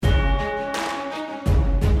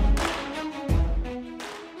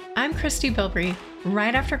Christy Bilbrey.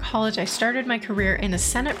 Right after college, I started my career in a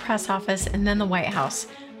Senate press office and then the White House.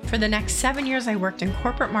 For the next 7 years, I worked in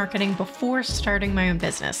corporate marketing before starting my own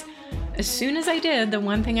business. As soon as I did, the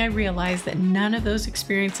one thing I realized that none of those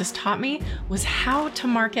experiences taught me was how to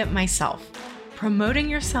market myself. Promoting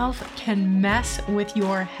yourself can mess with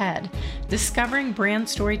your head. Discovering brand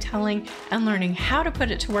storytelling and learning how to put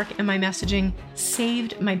it to work in my messaging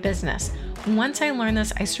saved my business. Once I learned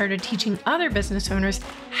this, I started teaching other business owners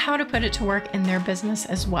how to put it to work in their business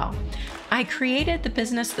as well. I created the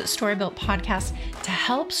Business That Story Built podcast to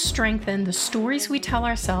help strengthen the stories we tell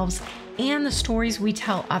ourselves and the stories we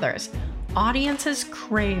tell others. Audiences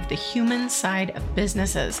crave the human side of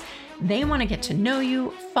businesses. They want to get to know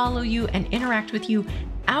you, follow you, and interact with you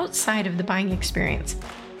outside of the buying experience.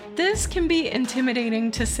 This can be intimidating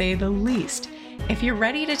to say the least. If you're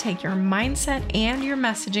ready to take your mindset and your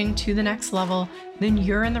messaging to the next level, then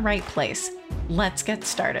you're in the right place. Let's get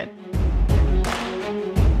started.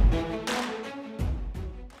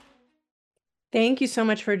 Thank you so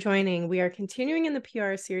much for joining. We are continuing in the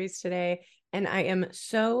PR series today, and I am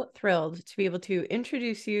so thrilled to be able to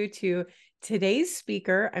introduce you to today's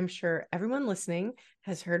speaker. I'm sure everyone listening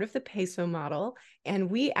has heard of the PESO model, and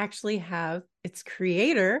we actually have its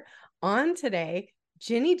creator on today,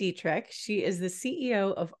 Gini Dietrich. She is the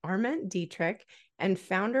CEO of Dietrich and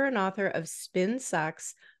founder and author of Spin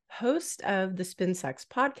Sucks, host of the Spin Sucks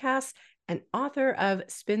podcast, and author of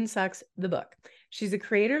Spin Sucks, the book. She's a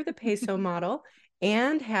creator of the PESO model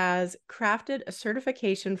and has crafted a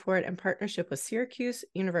certification for it in partnership with Syracuse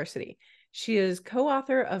University. She is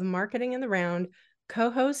co-author of Marketing in the Round,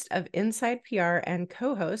 co-host of Inside PR, and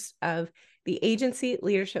co-host of the Agency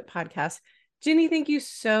Leadership Podcast. Gini, thank you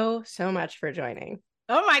so much for joining.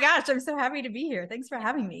 Oh my gosh, I'm so happy to be here. Thanks for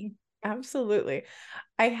having me. Absolutely.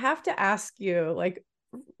 I have to ask you, like,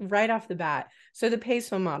 right off the bat. So the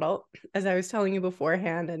PESO model, as I was telling you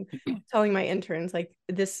beforehand and telling my interns, like,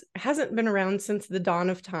 this hasn't been around since the dawn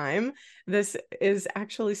of time. This is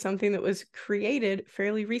actually something that was created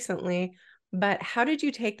fairly recently. But how did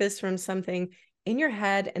you take this from something in your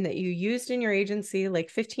head and that you used in your agency like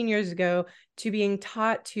 15 years ago to being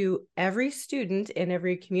taught to every student in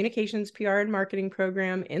every communications, PR, and marketing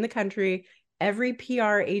program in the country? Every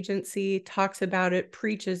PR agency talks about it,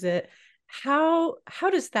 preaches it. How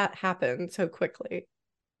does that happen so quickly?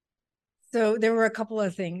 So there were a couple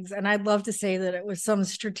of things, and I'd love to say that it was some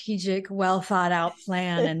strategic, well thought out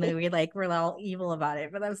plan, and that we're all evil about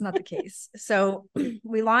it, but that was not the case. So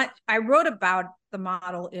I wrote about the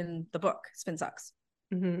model in the book, Spin Sucks.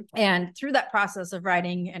 Mm-hmm. And through that process of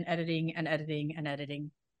writing and editing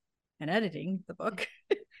the book,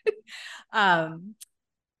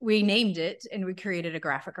 we named it and we created a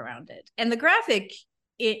graphic around it. And the graphic,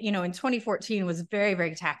 in 2014 was very,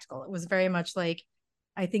 very tactical. It was very much like,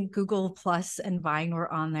 I think Google Plus and Vine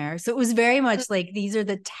were on there. So it was very much like, these are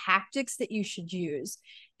the tactics that you should use.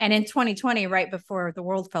 And in 2020, right before the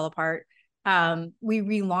world fell apart, we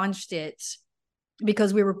relaunched it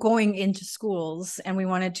because we were going into schools and we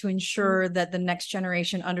wanted to ensure that the next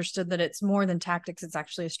generation understood that it's more than tactics. It's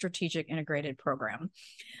actually a strategic integrated program.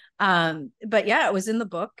 But yeah, it was in the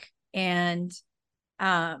book, and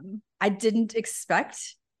I didn't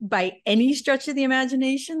expect by any stretch of the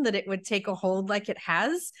imagination that it would take a hold like it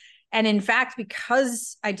has. And in fact,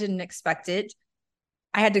 because I didn't expect it,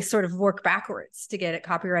 I had to sort of work backwards to get it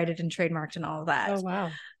copyrighted and trademarked and all of that. Oh, wow.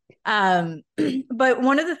 But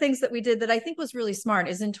one of the things that we did that I think was really smart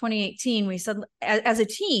is in 2018, we said, as a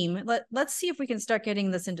team, let's see if we can start getting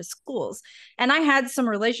this into schools. And I had some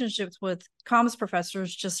relationships with comms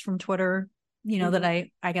professors just from Twitter, that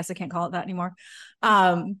I guess I can't call it that anymore.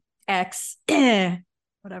 X,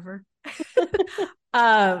 whatever.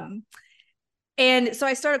 And so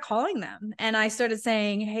I started calling them and I started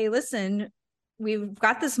saying, hey, listen, we've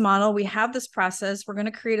got this model. We have this process. We're going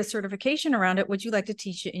to create a certification around it. Would you like to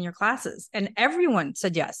teach it in your classes? And everyone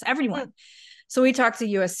said yes, everyone. So we talked to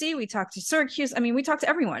USC, we talked to Syracuse. We talked to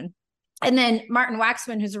everyone. And then Martin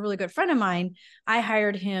Waxman, who's a really good friend of mine, I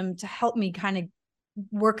hired him to help me kind of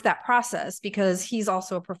work that process because he's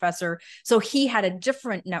also a professor. So he had a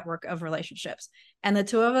different network of relationships. And the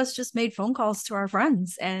two of us just made phone calls to our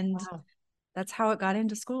friends. And that's how it got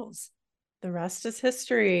into schools. The rest is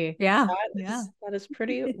history. Yeah. That is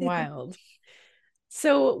pretty wild.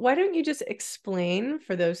 So why don't you just explain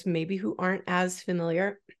for those maybe who aren't as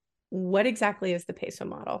familiar, what exactly is the PESO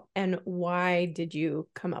model and why did you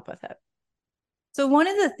come up with it? So one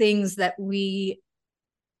of the things that we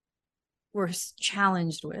were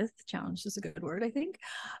challenged is a good word, I think,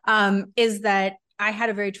 is that I had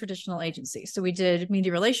a very traditional agency. So we did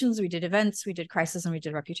media relations, we did events, we did crisis, and we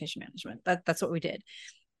did reputation management. That's what we did.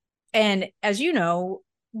 And as you know,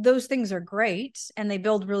 those things are great and they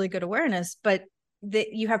build really good awareness, but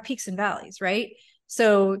you have peaks and valleys, right?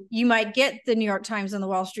 So you might get the New York Times and the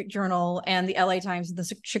Wall Street Journal and the LA Times and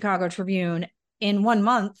the Chicago Tribune in 1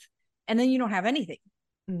 month, and then you don't have anything,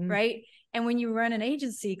 right? And when you run an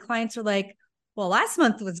agency, clients are like, well, last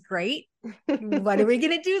month was great. What are we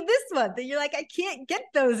going to do this month? And you're like, I can't get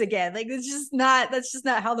those again. Like, that's just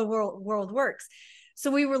not how the world works. So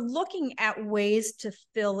we were looking at ways to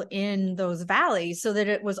fill in those valleys so that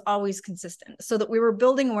it was always consistent, so that we were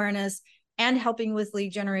building awareness and helping with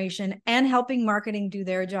lead generation and helping marketing do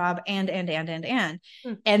their job and.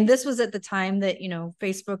 And this was at the time that,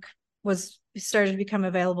 Facebook started to become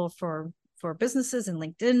available for businesses, and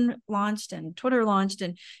LinkedIn launched and Twitter launched,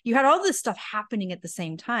 and you had all this stuff happening at the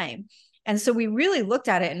same time. And so we really looked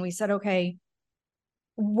at it and we said, okay,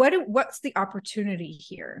 what's the opportunity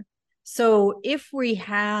here? So if we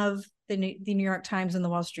have the New York Times and the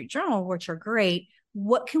Wall Street Journal, which are great,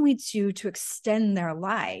 what can we do to extend their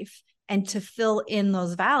life and to fill in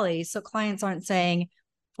those valleys so clients aren't saying,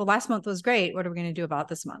 well, last month was great, what are we going to do about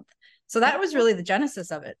this month? So that was really the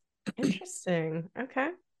genesis of it. Interesting. Okay.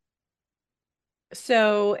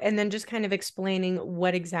 So, and then just kind of explaining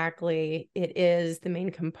what exactly it is, the main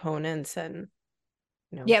components, and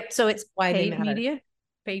Yep. So it's why paid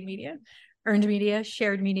media, earned media,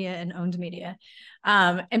 shared media, and owned media.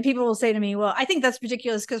 And people will say to me, well, I think that's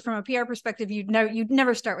ridiculous because from a PR perspective, you'd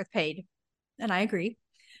never start with paid. And I agree.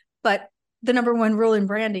 But the number one rule in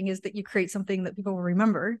branding is that you create something that people will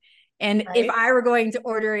remember. And if I were going to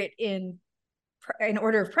order it in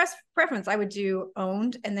order of preference, I would do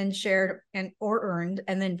owned and then shared or earned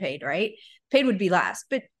and then paid, right? Paid would be last,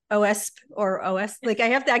 but OS, like I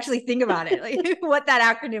have to actually think about it, like what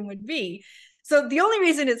that acronym would be. So the only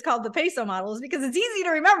reason it's called the PESO model is because it's easy to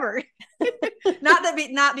remember,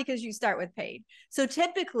 not because you start with paid. So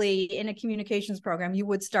typically in a communications program, you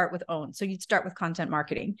would start with owned. So you'd start with content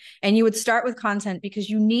marketing, and you would start with content because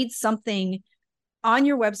you need something on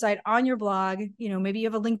your website, on your blog, maybe you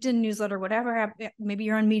have a LinkedIn newsletter, whatever, maybe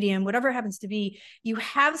you're on Medium, whatever it happens to be, you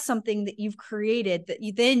have something that you've created that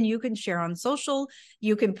you can share on social.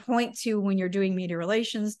 You can point to when you're doing media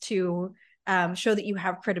relations to show that you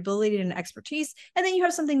have credibility and expertise. And then you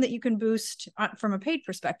have something that you can boost from a paid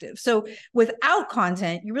perspective. So without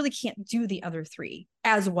content, you really can't do the other three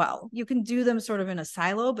as well. You can do them sort of in a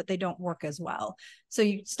silo, but they don't work as well. So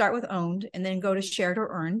you start with owned and then go to shared or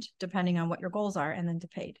earned, depending on what your goals are, and then to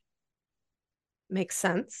paid. Makes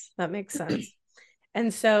sense. That makes sense.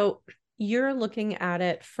 And so you're looking at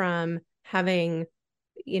it from having,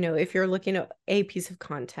 if you're looking at a piece of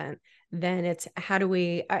content, then it's how do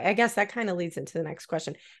we, I guess that kind of leads into the next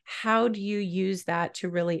question. How do you use that to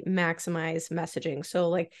really maximize messaging? So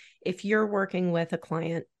like if you're working with a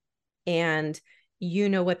client and you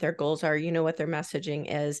know what their goals are, you know what their messaging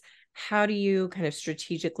is, how do you kind of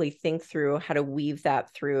strategically think through how to weave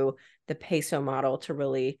that through the PESO model to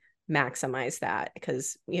really maximize that?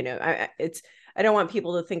 Because, I don't want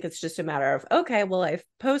people to think it's just a matter of, okay, well, I've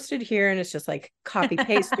posted here and it's just like copy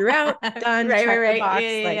paste throughout, done, check the box.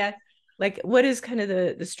 Yeah. Like what is kind of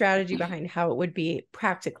the strategy behind how it would be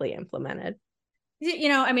practically implemented?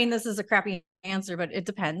 This is a crappy answer, but it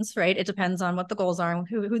depends, right? It depends on what the goals are and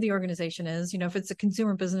who the organization is. If it's a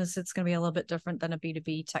consumer business, it's going to be a little bit different than a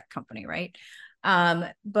B2B tech company, right?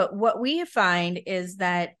 But what we find is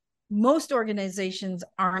that most organizations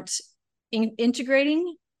aren't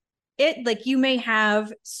integrating it. Like you may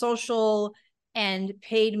have social and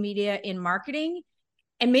paid media in marketing,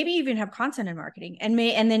 and maybe even have content in marketing, and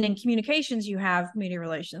then in communications you have media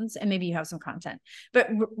relations, and maybe you have some content, but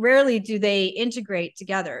rarely do they integrate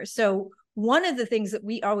together. So one of the things that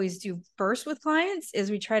we always do first with clients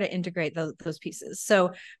is we try to integrate those pieces.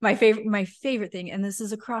 So my favorite thing, and this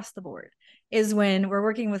is across the board, is when we're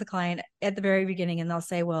working with a client at the very beginning and they'll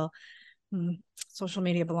say, well, social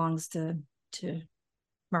media belongs to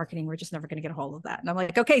marketing. We're just never going to get a hold of that. And I'm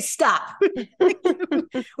like, okay, stop.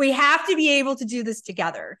 We have to be able to do this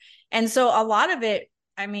together. And so a lot of it,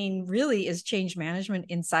 really is change management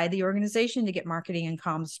inside the organization to get marketing and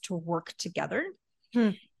comms to work together.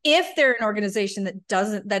 If they're an organization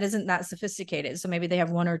that isn't that sophisticated, so maybe they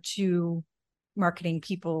have one or two marketing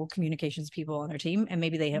people, communications people on their team, and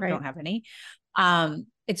maybe they don't have any.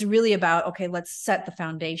 It's really about, okay, let's set the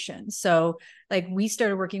foundation. So like we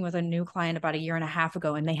started working with a new client about 1.5 years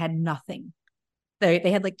ago, and they had nothing.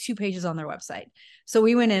 They had like 2 pages on their website. So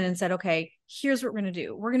we went in and said, okay, here's what we're going to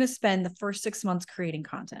do. We're going to spend the first 6 months creating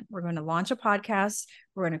content. We're going to launch a podcast.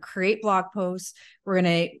 We're going to create blog posts. We're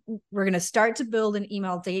going to start to build an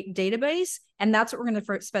email database. And that's what we're going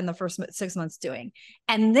to spend the first 6 months doing.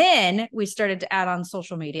 And then we started to add on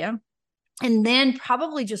social media. And then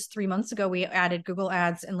probably just 3 months ago, we added Google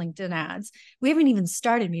ads and LinkedIn ads. We haven't even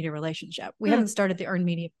started media relationship. We haven't started the earned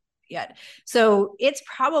media yet. So it's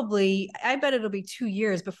probably, I bet it'll be 2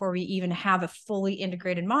 years before we even have a fully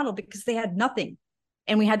integrated model, because they had nothing.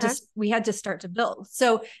 And we had to start to build.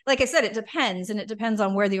 So like I said, it depends, and it depends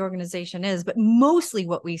on where the organization is. But mostly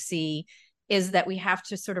what we see is that we have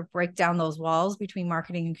to sort of break down those walls between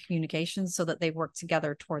marketing and communications so that they work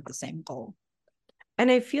together toward the same goal.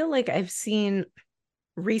 And I feel like I've seen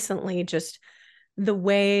recently just the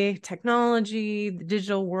way technology, the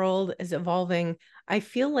digital world is evolving. I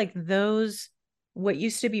feel like those, what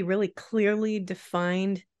used to be really clearly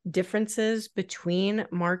defined differences between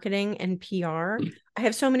marketing and PR. I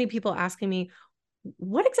have so many people asking me,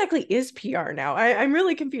 what exactly is PR now? I'm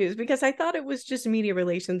really confused, because I thought it was just media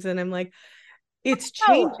relations. And I'm like, it's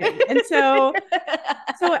changing. And so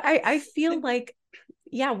I feel like,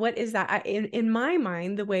 yeah, what is that? In my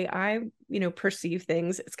mind, the way I, perceive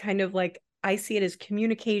things, it's kind of like, I see it as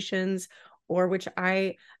communications, or which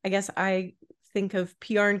I guess I think of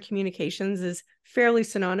PR and communications as fairly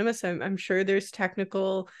synonymous. I'm sure there's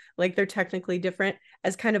technical, like they're technically different,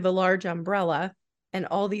 as kind of a large umbrella. And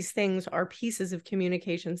all these things are pieces of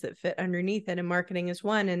communications that fit underneath it. And marketing is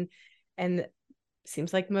one. And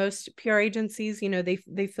seems like most PR agencies,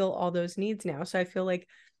 they fill all those needs now. So I feel like,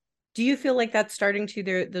 do you feel like that's starting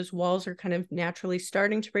to, those walls are kind of naturally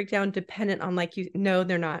starting to break down, dependent on, like, no,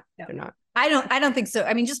 they're not. No. They're not. I don't think so.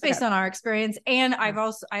 I mean, just based on our experience. And I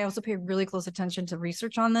also pay really close attention to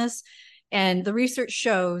research on this. And the research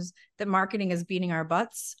shows that marketing is beating our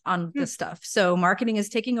butts on this stuff. So marketing is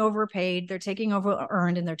taking over paid, they're taking over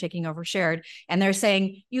earned, and they're taking over shared. And they're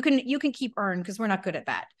saying, you can keep earned because we're not good at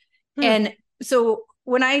that. And so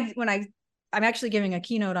when I'm actually giving a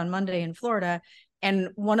keynote on Monday in Florida, and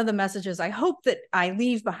one of the messages I hope that I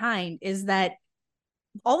leave behind is that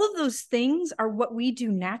all of those things are what we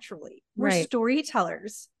do naturally. We're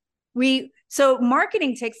storytellers. So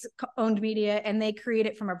marketing takes owned media and they create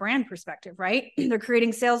it from a brand perspective, right? They're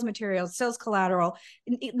creating sales materials, sales collateral,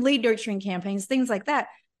 lead nurturing campaigns, things like that.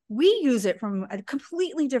 We use it from a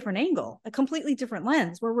completely different angle, a completely different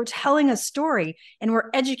lens, where we're telling a story and we're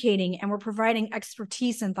educating and we're providing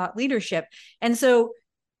expertise and thought leadership. And so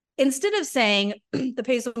instead of saying the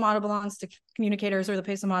PESO model belongs to communicators or the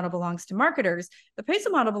PESO model belongs to marketers, the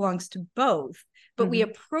PESO model belongs to both, but we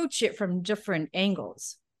approach it from different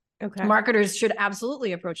angles. Okay. Marketers should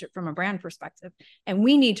absolutely approach it from a brand perspective. And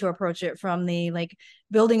we need to approach it from the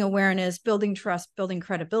building awareness, building trust, building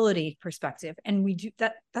credibility perspective. And we do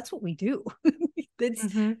that. That's what we do.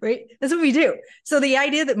 Right. That's what we do. So the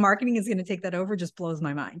idea that marketing is going to take that over just blows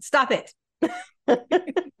my mind. Stop it.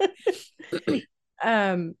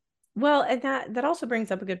 Well, and that also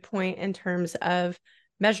brings up a good point in terms of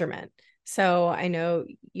measurement. So I know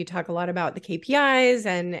you talk a lot about the KPIs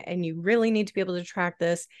and you really need to be able to track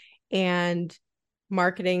this, and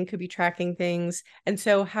marketing could be tracking things. And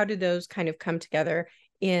so how do those kind of come together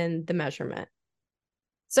in the measurement?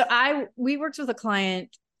 So we worked with a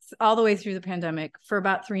client all the way through the pandemic for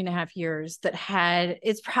about 3.5 years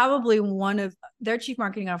it's probably one of their chief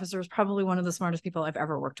marketing officers, probably one of the smartest people I've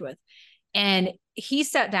ever worked with. And he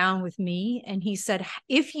sat down with me and he said,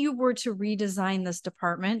 if you were to redesign this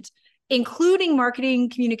department, including marketing,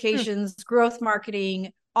 communications, growth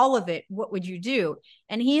marketing, all of it, what would you do?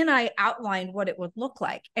 And he and I outlined what it would look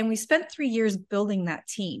like. And we spent 3 years building that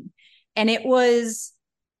team. And it was,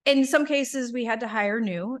 in some cases, we had to hire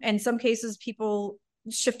new. In some cases, people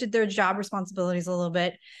shifted their job responsibilities a little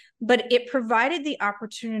bit. But it provided the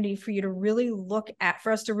opportunity for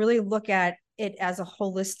us to really look at it as a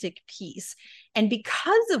holistic piece. And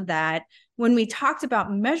because of that, when we talked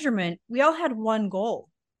about measurement, we all had one goal.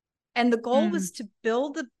 And the goal was to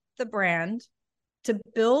build the brand, to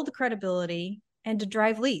build credibility, and to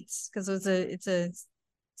drive leads, because it's a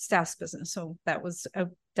SaaS business. So that was a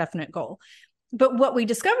definite goal. But what we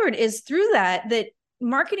discovered is through that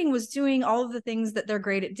marketing was doing all of the things that they're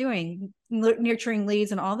great at doing, nurturing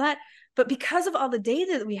leads and all that. But because of all the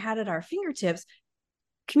data that we had at our fingertips,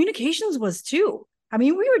 communications was too. I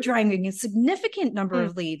mean, we were driving a significant number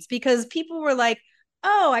of leads because people were like,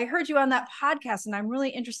 oh, I heard you on that podcast and I'm really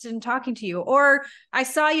interested in talking to you. Or I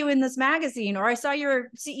saw you in this magazine, or I saw your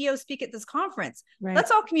CEO speak at this conference. Right. That's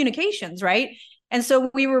all communications, right? And so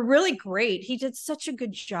we were really great. He did such a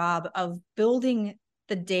good job of building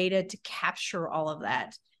the data to capture all of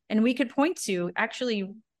that. And we could point to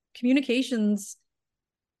actually communications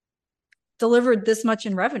delivered this much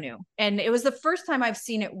in revenue. And it was the first time I've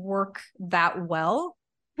seen it work that well.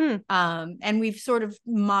 And we've sort of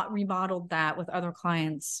remodeled that with other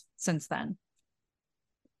clients since then.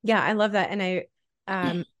 Yeah, I love that. And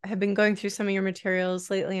have been going through some of your materials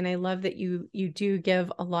lately, and I love that you do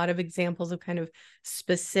give a lot of examples of kind of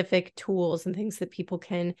specific tools and things that people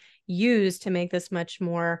can use to make this much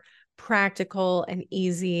more practical and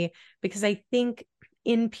easy. Because I think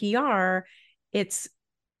in PR, it's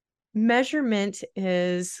measurement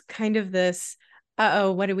is kind of this,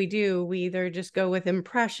 what do we do? We either just go with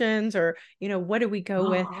impressions or, what do we go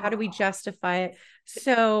with? How do we justify it?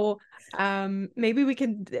 So maybe we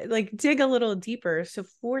can like dig a little deeper. So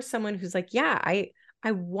for someone who's like, yeah, I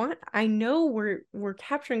know we're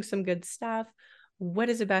capturing some good stuff. What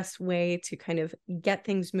is the best way to kind of get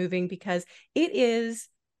things moving? Because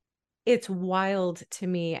it's wild to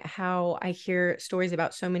me how I hear stories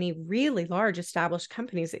about so many really large established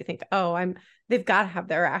companies that you think, they've got to have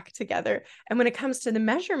their act together. And when it comes to the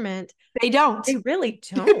measurement, they don't. They really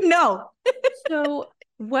don't. No. So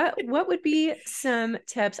what would be some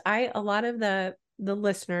tips? A lot of the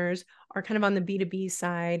listeners are kind of on the B2B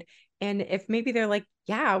side. And if maybe they're like,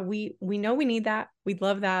 yeah, we know we need that. We'd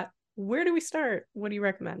love that. Where do we start? What do you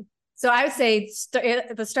recommend? So I would say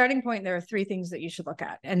the starting point, there are three things that you should look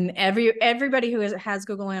at. And everybody who has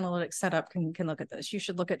Google Analytics set up can look at this. You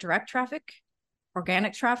should look at direct traffic,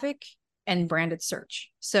 organic traffic, and branded search.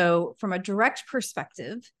 So from a direct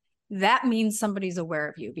perspective, that means somebody's aware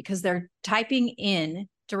of you because they're typing in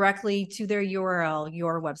directly to their URL,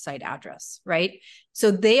 your website address, right? So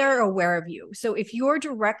they are aware of you. So if your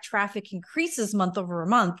direct traffic increases month over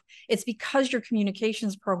month, it's because your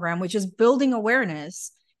communications program, which is building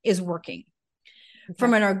awareness, is working. Okay.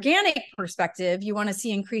 From an organic perspective, you want to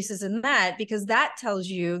see increases in that because that tells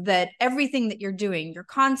you that everything that you're doing, your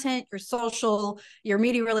content, your social, your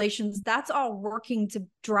media relations, that's all working to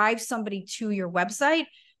drive somebody to your website.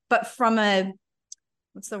 But from a,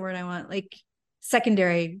 what's the word I want? Like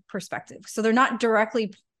secondary perspective. So they're not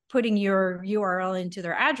directly putting your URL into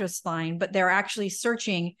their address line, but they're actually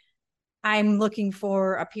searching, I'm looking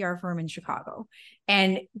for a PR firm in Chicago.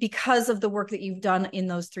 And because of the work that you've done in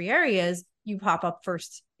those three areas, you pop up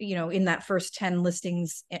first, in that first 10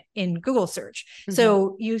 listings in Google search. Mm-hmm.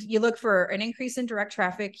 So you look for an increase in direct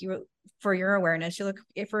traffic, for your awareness, you look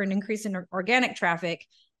for an increase in organic traffic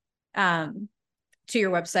to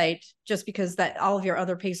your website, just because that all of your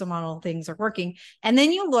other PESO model things are working. And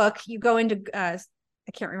then you go into, I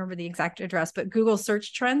can't remember the exact address, but Google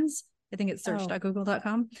search trends. I think it's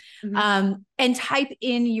search.google.com. Mm-hmm. And type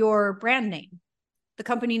in your brand name, the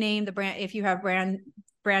company name, the brand. If you have brand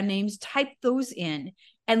names, type those in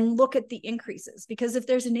and look at the increases. Because if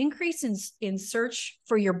there's an increase in search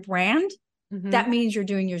for your brand, mm-hmm. that means you're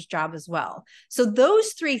doing your job as well. So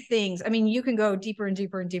those three things, I mean, you can go deeper and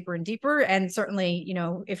deeper and deeper and deeper. And certainly,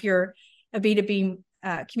 if you're a B2B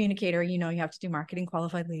communicator, you have to do marketing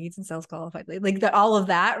qualified leads and sales qualified leads, like all of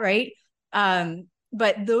that, right?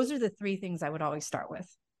 But those are the three things I would always start with.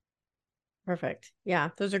 Perfect. Yeah,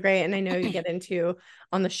 those are great. And I know you get into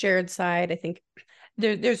on the shared side, I think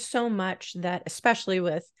there's so much that, especially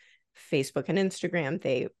with Facebook and Instagram,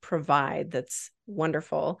 they provide that's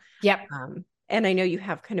wonderful. Yep. And I know you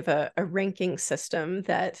have kind of a ranking system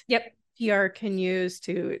that PR can use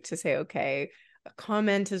to say, okay, a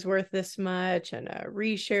comment is worth this much and a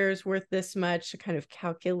reshare is worth this much, to kind of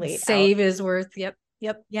calculate. Save is worth. Yep.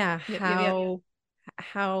 Yeah.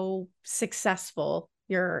 How successful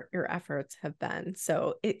your efforts have been.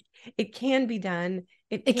 So it can be done.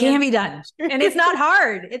 It can be done. And it's not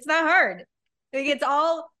hard. It's not hard. Like it's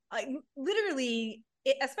all literally,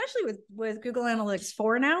 especially with Google Analytics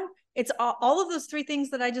 4 now, it's all of those three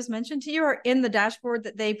things that I just mentioned to you are in the dashboard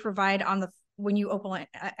that they provide when you open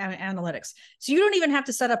analytics. So you don't even have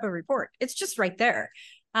to set up a report. It's just right there.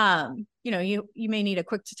 You may need a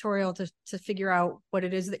quick tutorial to figure out what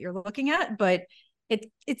it is that you're looking at, but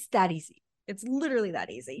it's that easy. It's literally that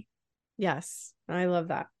easy. Yes. I love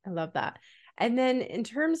that. And then in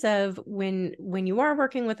terms of when you are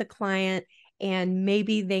working with a client and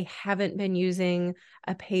maybe they haven't been using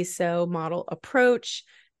a PESO model approach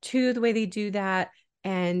to the way they do that,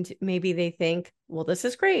 and maybe they think, well, this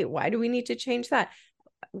is great, why do we need to change that?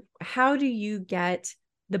 How do you get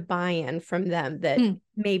the buy-in from them that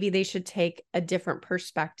maybe they should take a different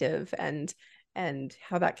perspective and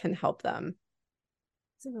how that can help them?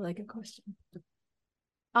 That's a really good question.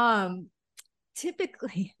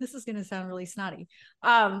 Typically, this is going to sound really snotty.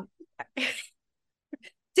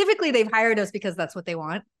 Typically they've hired us because that's what they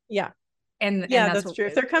want. Yeah. And that's true.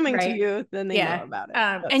 If they're coming to you, then they know about it.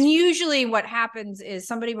 And usually what happens is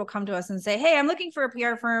somebody will come to us and say, hey, I'm looking for a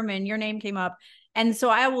PR firm and your name came up. And so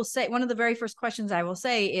I will say, one of the very first questions I will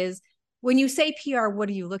say is, when you say PR, what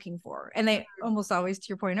are you looking for? And they almost always, to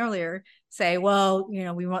your point earlier, say, well,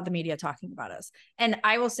 we want the media talking about us. And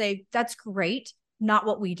I will say, that's great, not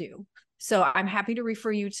what we do. So I'm happy to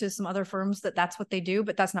refer you to some other firms that's what they do,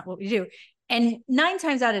 but that's not what we do. And 9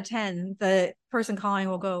 times out of 10, the person calling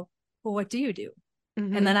will go, well, what do you do?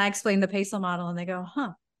 Mm-hmm. And then I explain the PESO model and they go,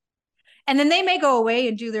 huh. And then they may go away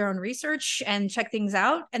and do their own research and check things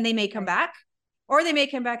out. And they may come back, or they may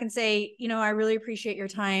come back and say, you know, I really appreciate your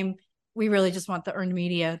time. We really just want the earned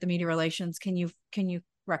media, the media relations. Can you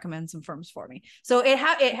recommend some firms for me? So it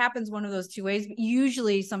happens one of those 2 ways. But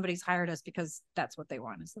usually somebody's hired us because that's what they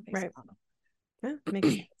want, is the PESO model. Yeah, makes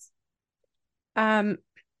sense.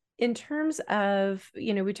 In terms of,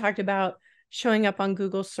 you know, we talked about showing up on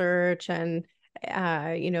Google search and,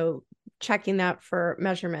 you know, checking that for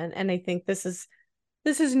measurement. And I think this is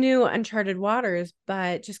new, uncharted waters,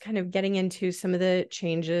 but just kind of getting into some of the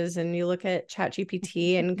changes, and you look at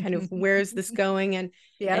ChatGPT and kind of where is this going, and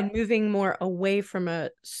moving more away from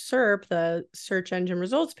a SERP, the search engine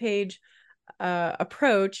results page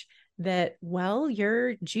approach, that, well,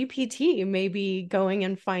 your GPT may be going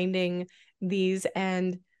and finding these.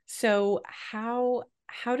 And so how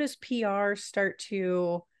does PR start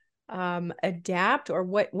to adapt, or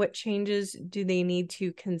what changes do they need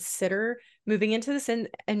to consider moving into this? And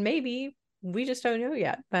maybe we just don't know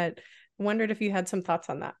yet, but wondered if you had some thoughts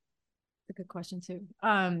on that. A good question too.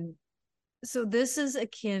 So this is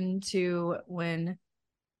akin to when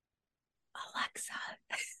Alexa,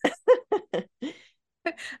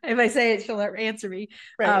 if I say it, she'll answer me.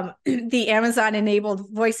 Right. The Amazon enabled,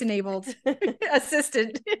 voice enabled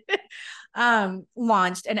assistant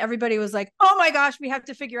launched, and everybody was like, oh my gosh, we have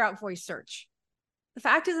to figure out voice search. The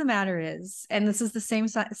fact of the matter is, and this is the same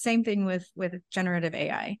thing with generative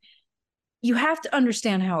AI, you have to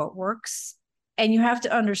understand how it works, and you have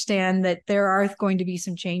to understand that there are going to be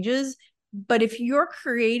some changes. But if you're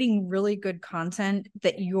creating really good content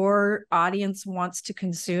that your audience wants to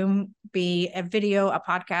consume, be a video, a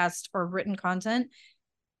podcast, or written content,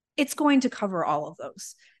 it's going to cover all of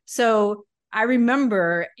those. So I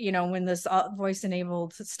remember, you know, when this voice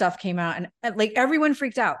enabled stuff came out, and like everyone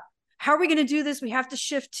freaked out. How are we going to do this? We have to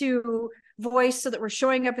shift to voice so that we're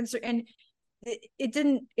showing up and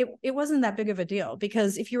it wasn't that big of a deal,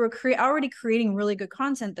 because if you were already creating really good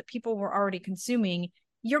content that people were already consuming,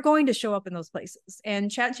 you're going to show up in those places. And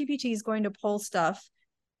ChatGPT is going to pull stuff.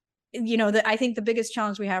 You know, that I think the biggest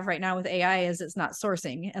challenge we have right now with AI is it's not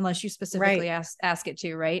sourcing unless you specifically ask it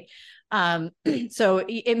to, right? So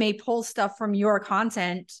it may pull stuff from your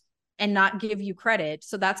content and not give you credit.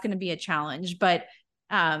 So that's going to be a challenge. But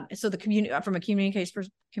so from a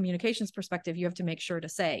communications perspective, you have to make sure to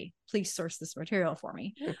say, please source this material for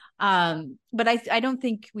me. But I don't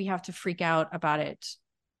think we have to freak out about it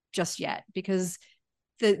just yet, because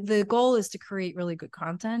the goal is to create really good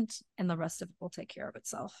content, and the rest of it will take care of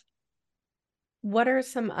itself. What are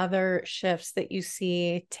some other shifts that you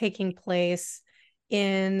see taking place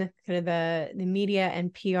in kind of the media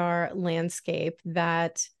and PR landscape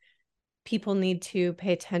that people need to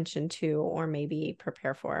pay attention to or maybe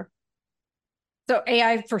prepare for? So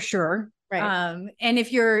AI for sure. Right. And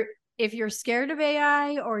if you're scared of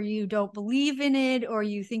AI, or you don't believe in it, or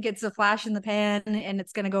you think it's a flash in the pan and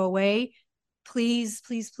it's going to go away, please,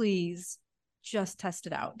 please, please just test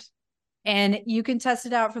it out. And you can test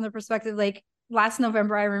it out from the perspective, like last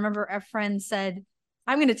November, I remember a friend said,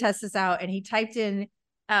 I'm going to test this out. And he typed in,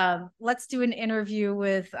 let's do an interview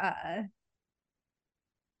with, oh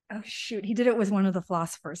shoot, he did it with one of the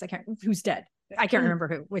philosophers. Who's dead. I can't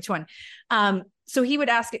remember which one. So he would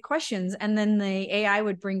ask it questions, and then the AI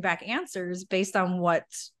would bring back answers based on what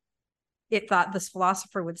it thought this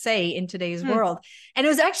philosopher would say in today's world. And it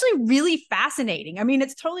was actually really fascinating. I mean,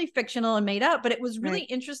 it's totally fictional and made up, but it was really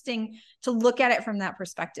interesting to look at it from that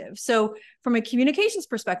perspective. So from a communications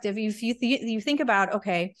perspective, if you think about,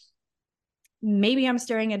 okay, maybe I'm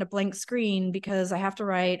staring at a blank screen because I have to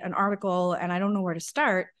write an article and I don't know where to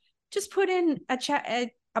start, just put in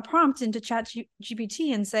a prompt into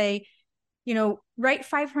ChatGPT and say, you know, write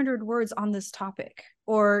 500 words on this topic,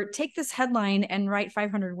 or take this headline and write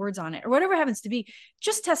 500 words on it, or whatever it happens to be.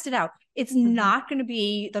 Just test it out. It's not going to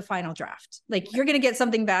be the final draft. Like, you're going to get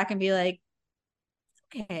something back and be like,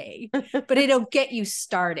 okay, but it'll get you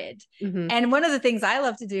started. And one of the things I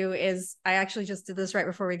love to do is, I actually just did this right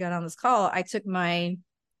before we got on this call. I took my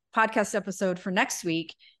podcast episode for next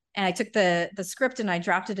week, and I took the script and I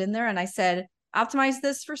dropped it in there, and I said, optimize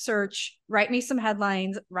this for search, write me some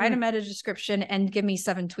headlines, write a meta description, and give me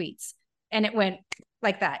 7 tweets. And it went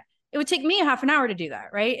like that. It would take me a half an hour to do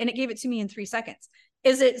that, right? And it gave it to me in 3 seconds.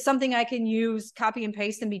 Is it something I can use, copy and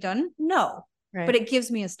paste and be done? No, but it gives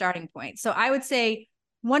me a starting point. So I would say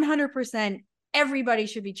 100% everybody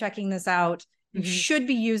should be checking this out. You should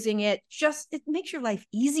be using it. It makes your life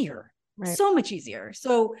easier. Right. So much easier.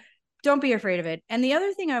 So don't be afraid of it. And the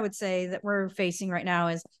other thing I would say that we're facing right now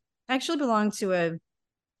is I actually belong to a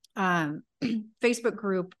Facebook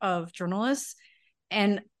group of journalists,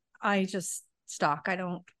 and I just stalk. I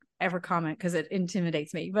don't ever comment because it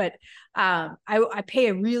intimidates me, but I pay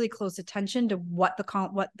a really close attention to what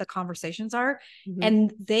the conversations are. Mm-hmm.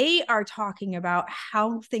 And they are talking about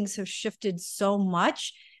how things have shifted so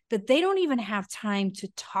much that they don't even have time to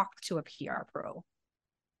talk to a PR pro.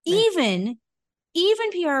 Right.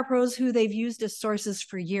 Even PR pros who they've used as sources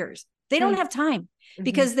for years, they don't have time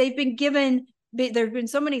because they've been given, there have been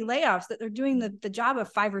so many layoffs that they're doing the job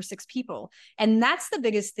of 5 or 6 people. And that's the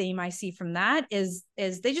biggest theme I see from that is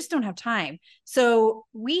they just don't have time. So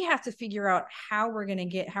we have to figure out how we're going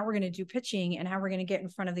to do pitching and how we're going to get in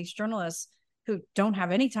front of these journalists who don't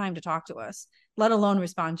have any time to talk to us, let alone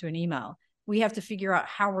respond to an email. We have to figure out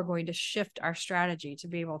how we're going to shift our strategy to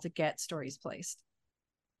be able to get stories placed.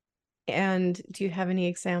 And do you have any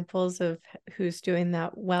examples of who's doing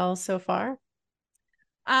that well so far?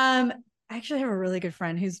 I actually have a really good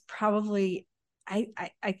friend who's probably, I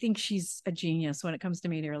think she's a genius when it comes to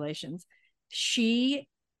media relations. She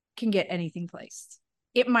can get anything placed.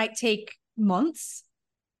 It might take months,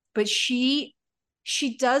 but she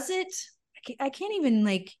does it. I can't even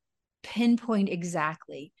like pinpoint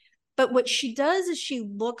exactly, but what she does is she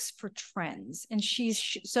looks for trends, and she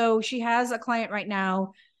has a client right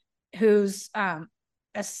now who's a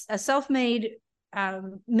self-made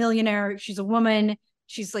millionaire. She's a woman.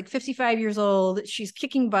 She's like 55 years old. She's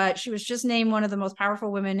kicking butt. She was just named one of the most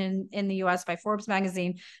powerful women in the US by Forbes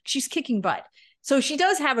magazine. She's kicking butt. So she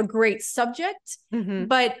does have a great subject,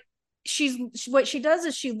 but what she does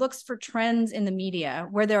is she looks for trends in the media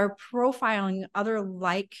where they're profiling other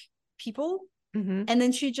like people. And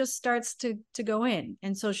then she just starts to go in.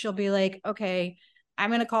 And so she'll be like, okay, I'm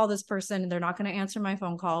going to call this person. They're not going to answer my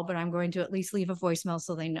phone call, but I'm going to at least leave a voicemail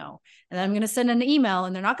so they know. And then I'm going to send an email,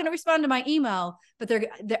 and they're not going to respond to my email, but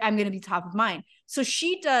I'm going to be top of mind. So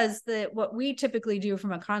she does what we typically do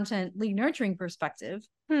from a content lead nurturing perspective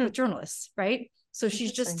with journalists, right? So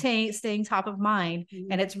she's just staying top of mind,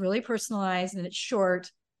 and it's really personalized and it's short.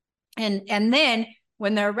 And then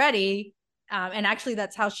when they're ready, and actually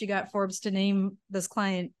that's how she got Forbes to name this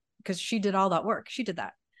client, because she did all that work. She did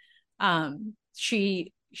that.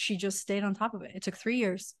 She just stayed on top of it. It took 3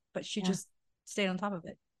 years, but she just stayed on top of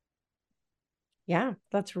it. Yeah,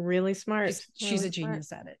 that's really smart. She's really a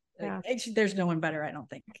genius at it. Yeah. There's no one better, I don't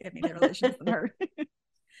think, at media relations than her.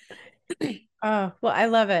 Oh, well, I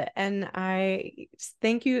love it. And I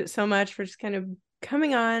thank you so much for just kind of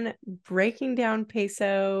coming on, breaking down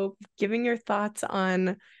PESO, giving your thoughts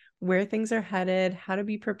on where things are headed, how to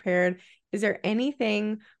be prepared. Is there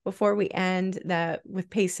anything before we end that with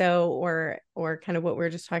PESO or kind of what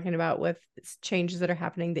we're just talking about with changes that are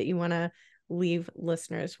happening that you want to leave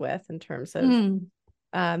listeners with in terms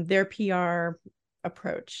of their PR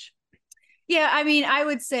approach? Yeah, I mean, I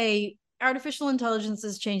would say artificial intelligence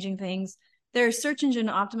is changing things. There are search engine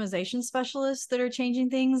optimization specialists that are changing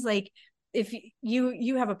things. Like if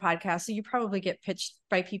you have a podcast, so you probably get pitched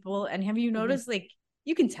by people. And have you noticed, like,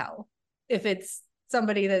 you can tell if it's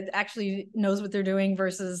somebody that actually knows what they're doing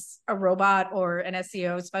versus a robot or an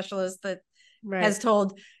SEO specialist that has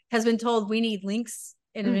been told we need links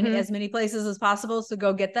in as many places as possible, so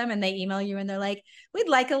go get them. And they email you and they're like, we'd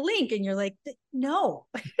like a link, and you're like, no.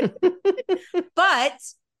 But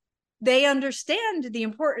they understand the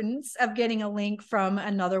importance of getting a link from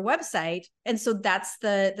another website, and so that's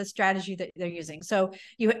the strategy that they're using. So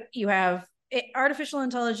you have artificial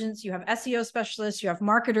intelligence, you have SEO specialists, you have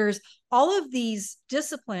marketers. All of these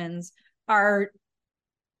disciplines are,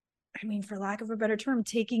 I mean, for lack of a better term,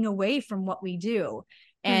 taking away from what we do.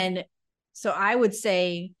 And so I would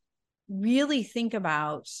say really think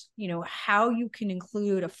about, how you can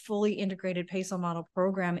include a fully integrated PESO model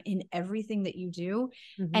program in everything that you do,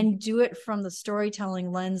 and do it from the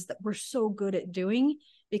storytelling lens that we're so good at doing,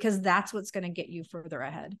 because that's what's going to get you further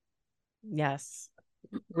ahead. Yes.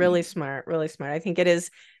 Really smart, really smart. I think it is.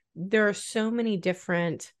 There are so many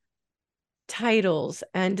different titles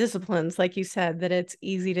and disciplines, like you said, that it's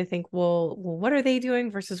easy to think, well, what are they doing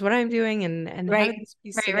versus what I'm doing, and how do these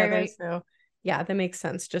piece together? Right. So yeah, that makes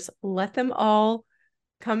sense. Just let them all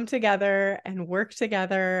come together and work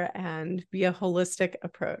together and be a holistic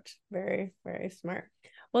approach. Very, very smart.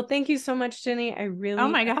 Well, thank you so much, Jenny. I really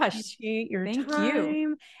appreciate your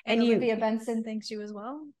time. And Olivia Benson thanks you as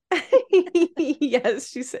well. Yes,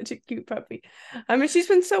 she's such a cute puppy. I mean, she's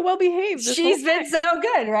been so well behaved. She's been so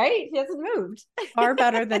good, right? She hasn't moved. Far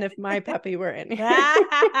better than if my puppy were in here.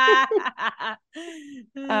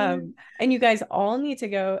 And you guys all need to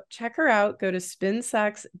go check her out. Go to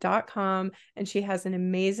spinsucks.com, and she has an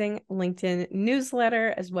amazing LinkedIn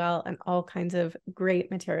newsletter as well, and all kinds of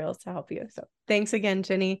great materials to help you. So thanks again,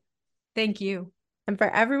 Ginny. Thank you. And for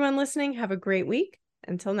everyone listening, have a great week.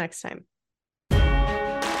 Until next time.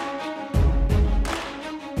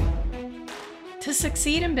 To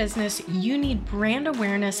succeed in business, you need brand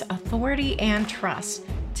awareness, authority, and trust.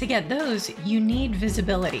 To get those, you need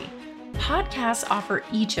visibility. Podcasts offer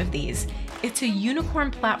each of these. It's a unicorn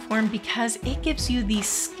platform because it gives you the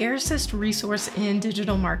scarcest resource in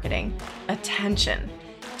digital marketing: attention.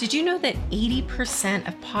 Did you know that 80%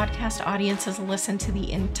 of podcast audiences listen to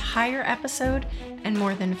the entire episode, and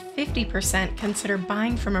more than 50% consider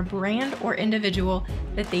buying from a brand or individual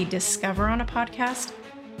that they discover on a podcast?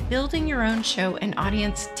 Building your own show and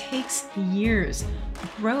audience takes years.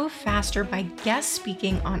 Grow faster by guest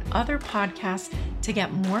speaking on other podcasts to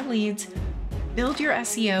get more leads, build your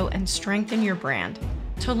SEO, and strengthen your brand.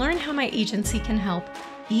 To learn how my agency can help,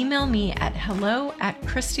 email me at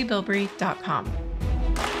hello@christybilbrey.com.